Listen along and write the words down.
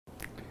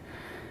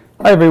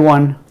Hi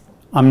everyone,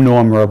 I'm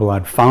Norm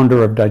Roblad,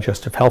 founder of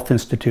Digestive Health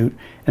Institute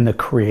and the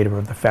creator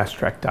of the Fast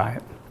Track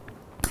Diet.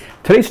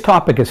 Today's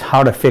topic is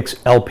how to fix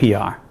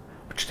LPR,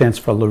 which stands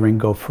for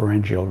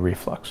laryngopharyngeal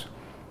reflux.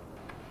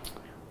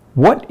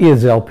 What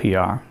is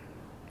LPR?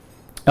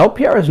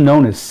 LPR is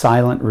known as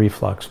silent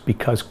reflux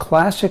because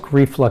classic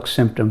reflux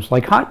symptoms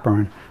like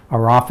heartburn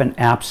are often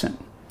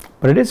absent,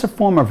 but it is a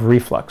form of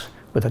reflux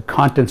with the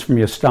contents from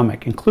your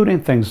stomach,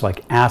 including things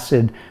like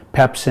acid,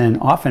 pepsin,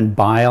 often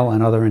bile,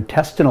 and other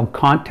intestinal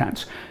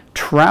contents,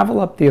 travel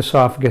up the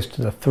esophagus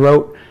to the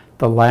throat,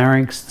 the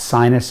larynx, the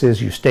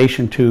sinuses,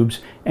 eustachian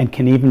tubes, and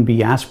can even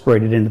be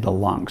aspirated into the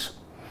lungs.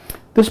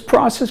 This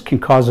process can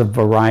cause a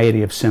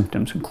variety of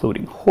symptoms,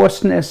 including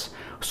hoarseness,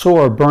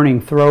 sore or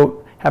burning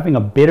throat, having a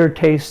bitter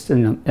taste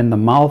in the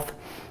mouth,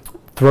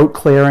 throat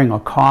clearing or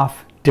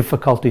cough,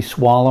 difficulty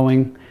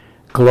swallowing,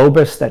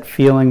 globus, that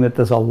feeling that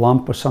there's a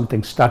lump or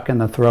something stuck in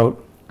the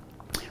throat,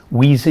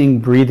 wheezing,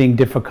 breathing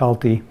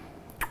difficulty,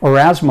 or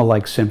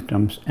asthma-like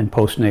symptoms and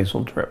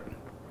postnasal drip.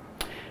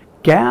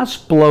 Gas,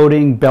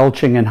 bloating,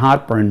 belching, and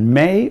heartburn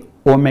may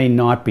or may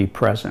not be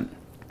present.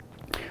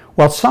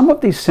 While some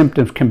of these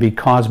symptoms can be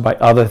caused by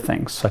other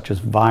things, such as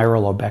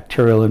viral or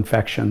bacterial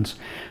infections,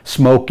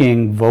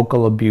 smoking,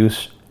 vocal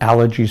abuse,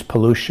 allergies,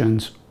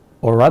 pollutions,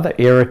 or other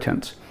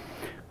irritants,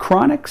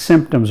 chronic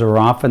symptoms are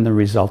often the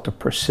result of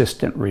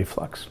persistent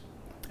reflux.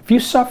 If you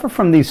suffer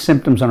from these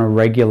symptoms on a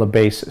regular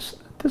basis,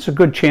 there's a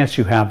good chance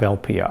you have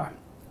LPR.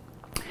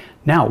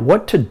 Now,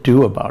 what to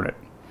do about it?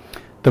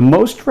 The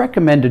most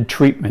recommended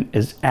treatment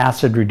is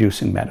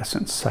acid-reducing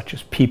medicines, such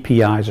as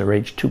PPIs or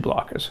H2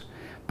 blockers.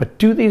 But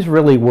do these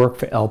really work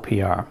for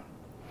LPR?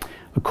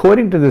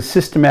 According to the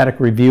systematic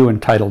review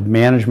entitled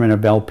Management of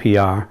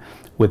LPR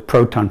with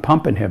Proton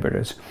Pump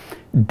Inhibitors,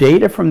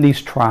 data from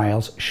these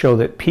trials show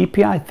that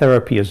PPI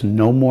therapy is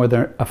no more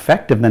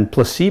effective than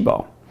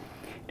placebo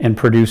in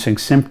producing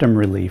symptom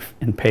relief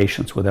in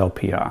patients with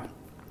LPR.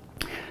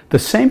 The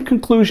same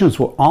conclusions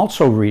were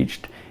also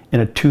reached in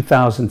a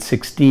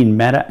 2016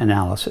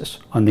 meta-analysis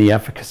on the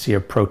efficacy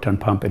of proton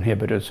pump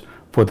inhibitors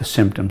for the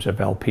symptoms of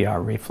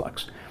LPR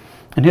reflux.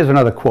 And here's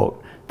another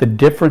quote. The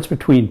difference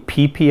between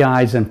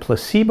PPIs and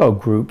placebo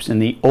groups in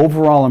the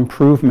overall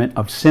improvement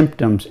of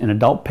symptoms in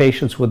adult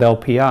patients with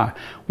LPR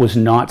was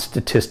not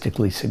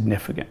statistically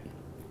significant.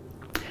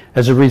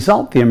 As a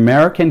result, the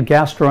American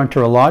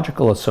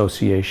Gastroenterological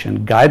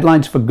Association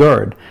Guidelines for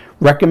GERD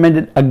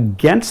recommended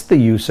against the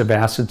use of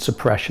acid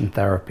suppression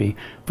therapy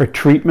for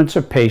treatments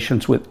of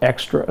patients with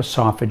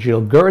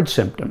extraesophageal GERD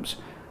symptoms,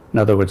 in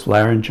other words,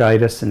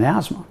 laryngitis and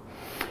asthma.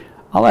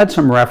 I'll add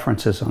some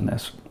references on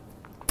this.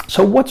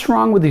 So what's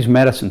wrong with these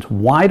medicines?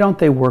 Why don't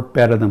they work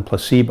better than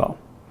placebo?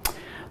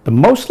 The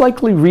most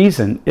likely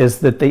reason is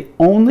that they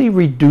only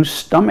reduce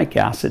stomach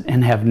acid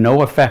and have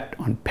no effect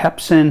on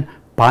pepsin,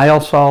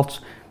 bile salts,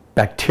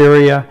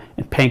 bacteria,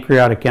 and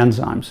pancreatic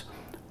enzymes,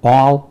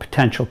 all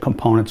potential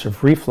components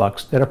of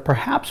reflux that are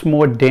perhaps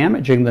more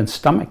damaging than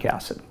stomach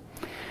acid.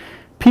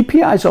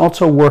 PPIs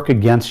also work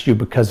against you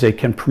because they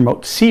can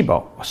promote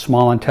SIBO, or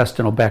small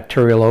intestinal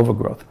bacterial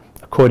overgrowth,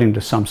 according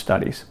to some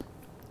studies.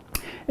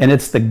 And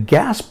it's the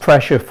gas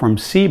pressure from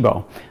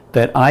SIBO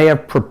that I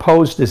have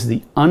proposed as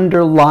the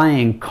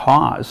underlying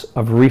cause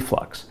of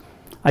reflux.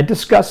 I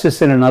discussed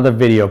this in another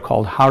video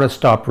called How to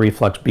Stop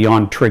Reflux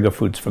Beyond Trigger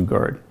Foods for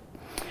GERD.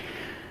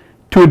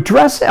 To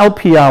address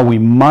LPR, we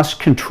must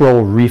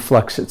control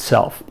reflux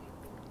itself.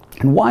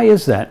 And why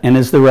is that? And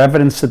is there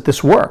evidence that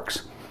this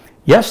works?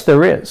 Yes,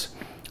 there is.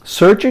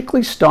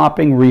 Surgically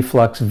stopping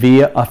reflux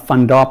via a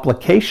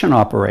fundoplication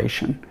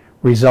operation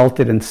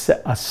resulted in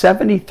a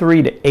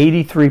 73 to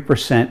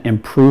 83%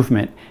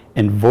 improvement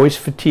in voice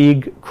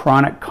fatigue,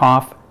 chronic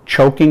cough,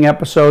 choking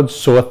episodes,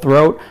 sore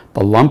throat,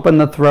 the lump in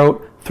the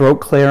throat, throat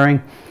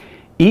clearing.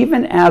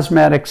 Even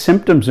asthmatic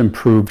symptoms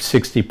improved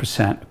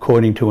 60%,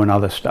 according to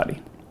another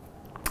study.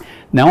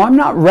 Now, I'm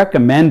not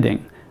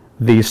recommending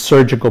these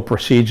surgical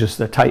procedures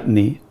that tighten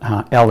the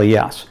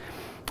LES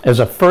as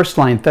a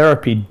first-line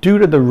therapy due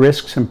to the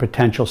risks and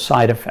potential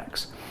side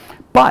effects.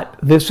 But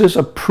this is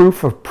a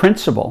proof of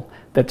principle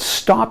that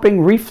stopping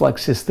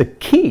reflux is the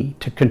key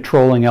to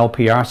controlling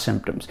LPR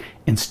symptoms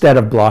instead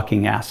of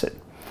blocking acid.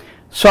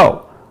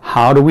 So,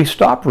 how do we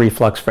stop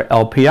reflux for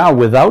LPR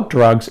without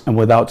drugs and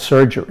without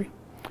surgery?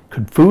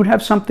 Could food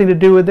have something to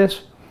do with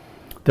this?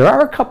 There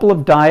are a couple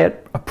of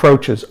diet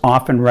approaches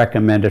often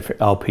recommended for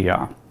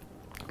LPR.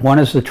 One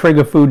is the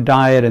trigger food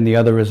diet and the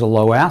other is a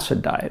low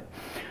acid diet.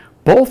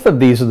 Both of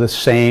these are the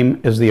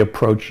same as the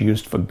approach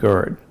used for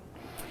GERD.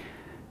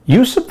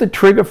 Use of the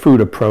trigger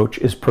food approach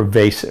is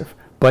pervasive,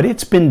 but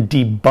it's been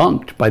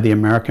debunked by the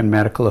American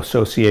Medical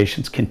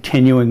Association's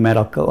Continuing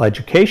Medical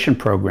Education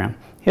Program.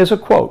 Here's a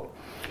quote.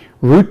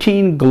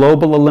 Routine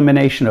global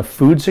elimination of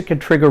foods that can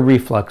trigger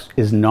reflux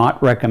is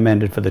not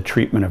recommended for the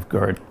treatment of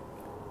GERD.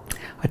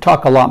 I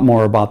talk a lot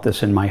more about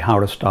this in my How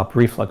to Stop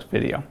Reflux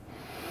video.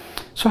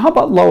 So how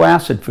about low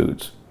acid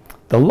foods?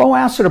 The low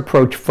acid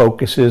approach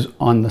focuses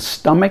on the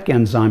stomach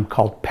enzyme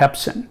called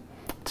pepsin.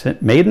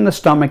 It's made in the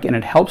stomach and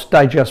it helps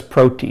digest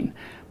protein,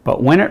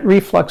 but when it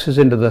refluxes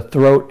into the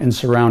throat and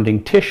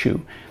surrounding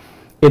tissue,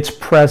 its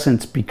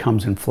presence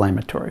becomes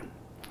inflammatory.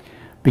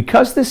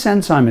 Because this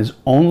enzyme is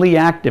only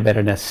active at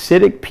an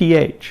acidic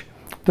pH,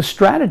 the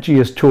strategy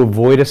is to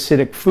avoid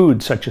acidic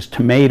foods such as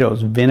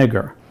tomatoes,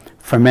 vinegar,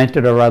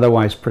 fermented or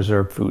otherwise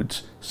preserved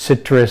foods,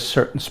 citrus,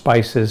 certain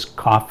spices,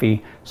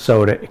 coffee,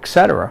 soda,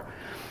 etc.,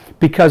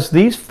 because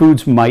these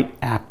foods might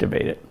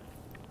activate it.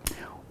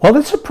 While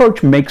this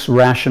approach makes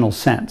rational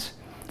sense,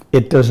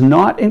 it does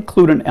not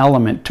include an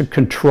element to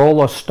control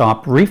or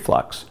stop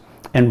reflux,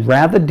 and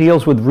rather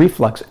deals with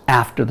reflux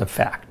after the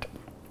fact.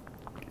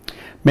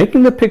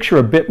 Making the picture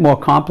a bit more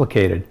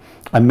complicated,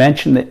 I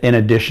mentioned that in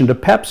addition to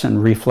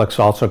pepsin, reflux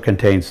also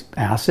contains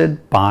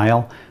acid,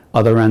 bile,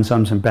 other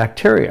enzymes, and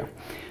bacteria.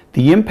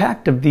 The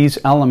impact of these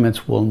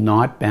elements will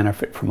not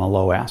benefit from a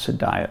low-acid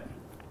diet.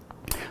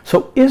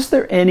 So is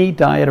there any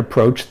diet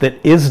approach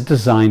that is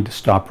designed to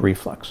stop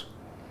reflux?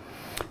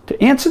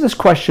 To answer this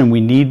question,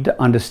 we need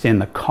to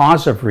understand the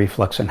cause of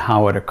reflux and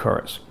how it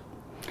occurs.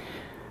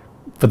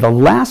 For the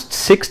last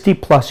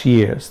 60+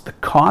 years, the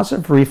cause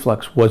of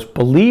reflux was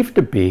believed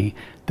to be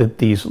that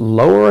these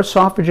lower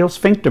esophageal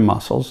sphincter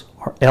muscles,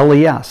 or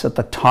LES, at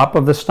the top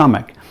of the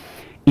stomach,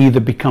 either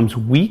becomes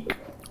weak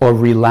or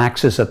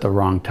relaxes at the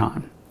wrong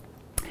time.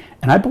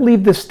 And I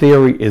believe this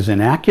theory is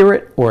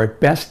inaccurate or at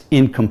best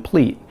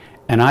incomplete,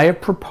 and I have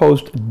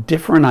proposed a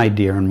different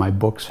idea in my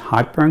books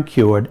Heartburn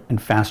Cured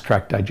and Fast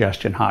Track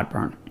Digestion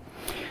Heartburn.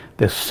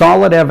 There's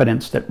solid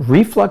evidence that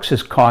reflux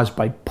is caused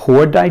by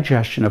poor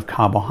digestion of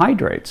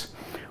carbohydrates,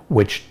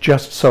 which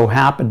just so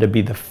happen to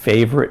be the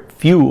favorite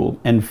fuel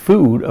and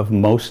food of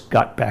most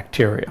gut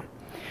bacteria.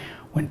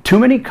 When too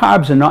many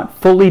carbs are not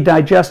fully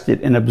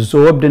digested and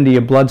absorbed into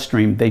your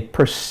bloodstream, they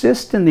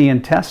persist in the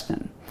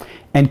intestine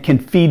and can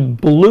feed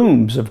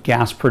blooms of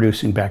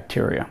gas-producing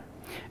bacteria.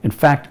 In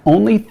fact,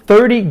 only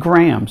 30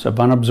 grams of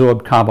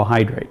unabsorbed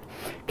carbohydrate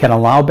can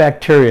allow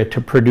bacteria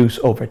to produce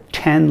over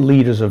 10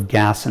 liters of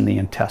gas in the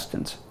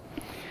intestines.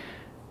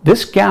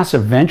 This gas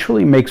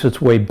eventually makes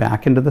its way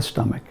back into the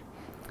stomach.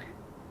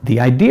 The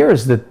idea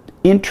is that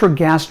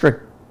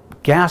intragastric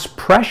gas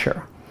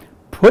pressure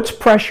puts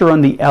pressure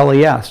on the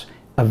LES,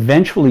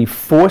 eventually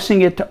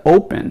forcing it to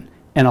open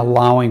and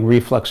allowing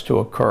reflux to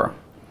occur.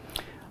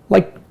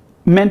 Like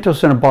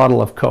Mentos in a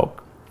bottle of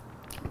Coke.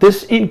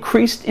 This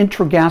increased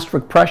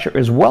intragastric pressure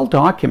is well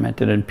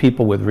documented in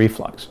people with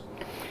reflux.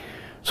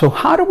 So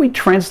how do we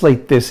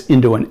translate this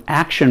into an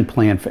action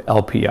plan for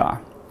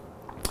LPR?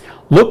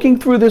 Looking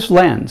through this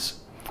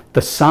lens,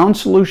 the sound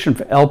solution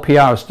for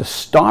LPR is to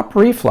stop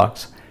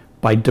reflux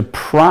by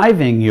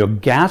depriving your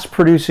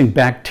gas-producing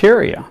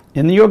bacteria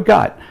in your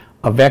gut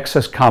of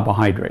excess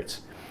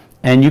carbohydrates.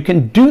 And you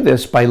can do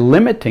this by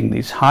limiting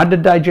these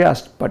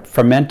hard-to-digest but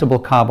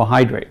fermentable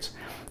carbohydrates.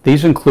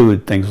 These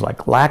include things like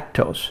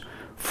lactose,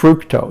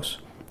 fructose,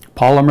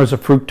 polymers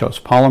of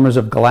fructose, polymers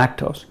of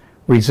galactose,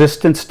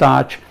 resistant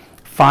starch,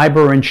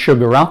 fiber, and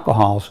sugar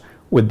alcohols,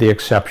 with the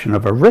exception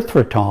of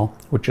erythritol,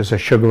 which is a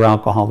sugar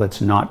alcohol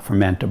that's not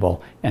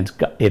fermentable and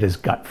it is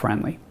gut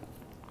friendly.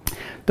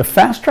 The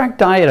Fast Track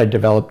diet I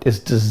developed is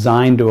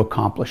designed to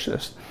accomplish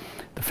this.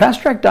 The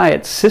Fast Track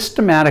diet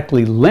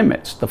systematically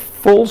limits the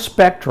full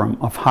spectrum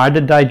of hard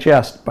to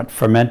digest but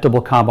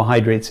fermentable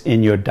carbohydrates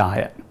in your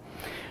diet.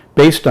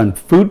 Based on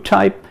food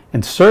type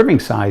and serving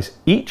size,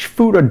 each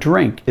food or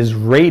drink is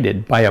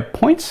rated by a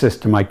point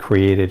system I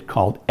created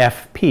called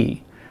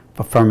FP,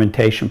 for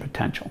fermentation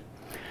potential.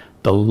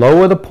 The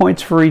lower the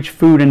points for each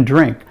food and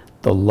drink,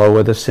 the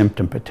lower the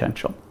symptom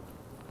potential.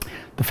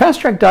 The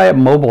Fast Track Diet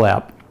mobile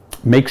app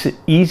makes it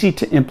easy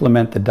to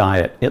implement the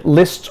diet. It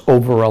lists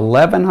over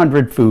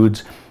 1,100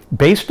 foods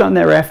based on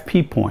their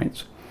FP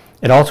points.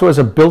 It also has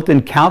a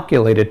built-in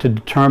calculator to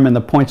determine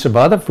the points of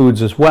other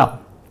foods as well.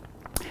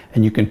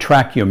 And you can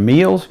track your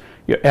meals,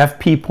 your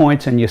FP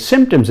points, and your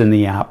symptoms in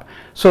the app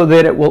so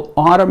that it will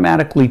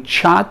automatically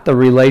chart the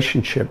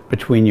relationship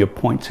between your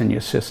points and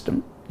your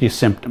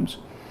symptoms.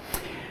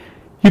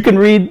 You can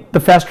read the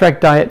Fast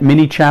Track Diet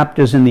mini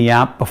chapters in the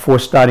app before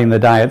starting the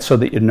diet so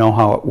that you know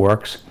how it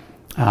works.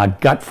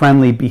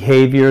 Gut-friendly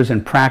behaviors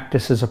and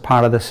practices are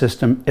part of the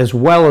system, as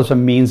well as a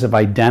means of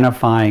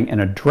identifying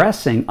and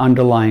addressing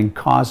underlying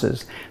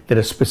causes that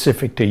are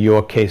specific to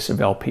your case of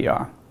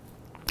LPR.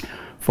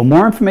 For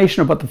more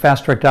information about the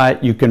Fast Track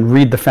Diet, you can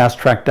read the Fast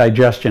Track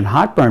Digestion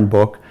Heartburn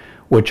book,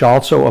 which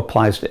also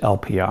applies to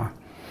LPR.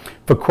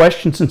 For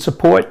questions and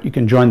support, you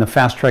can join the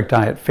Fast Track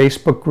Diet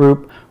Facebook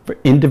group. For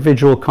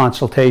individual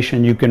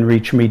consultation, you can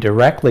reach me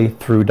directly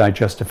through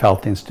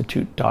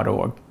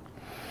digestivehealthinstitute.org.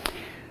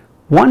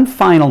 One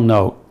final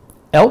note,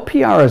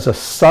 LPR is a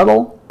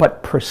subtle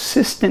but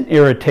persistent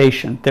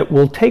irritation that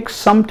will take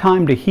some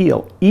time to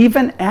heal,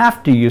 even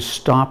after you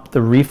stop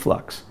the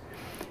reflux.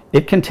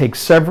 It can take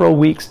several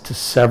weeks to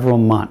several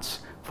months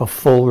for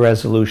full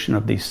resolution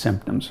of these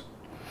symptoms.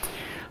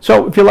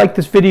 So if you like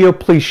this video,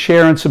 please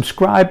share and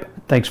subscribe.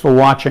 Thanks for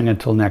watching.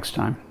 Until next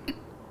time.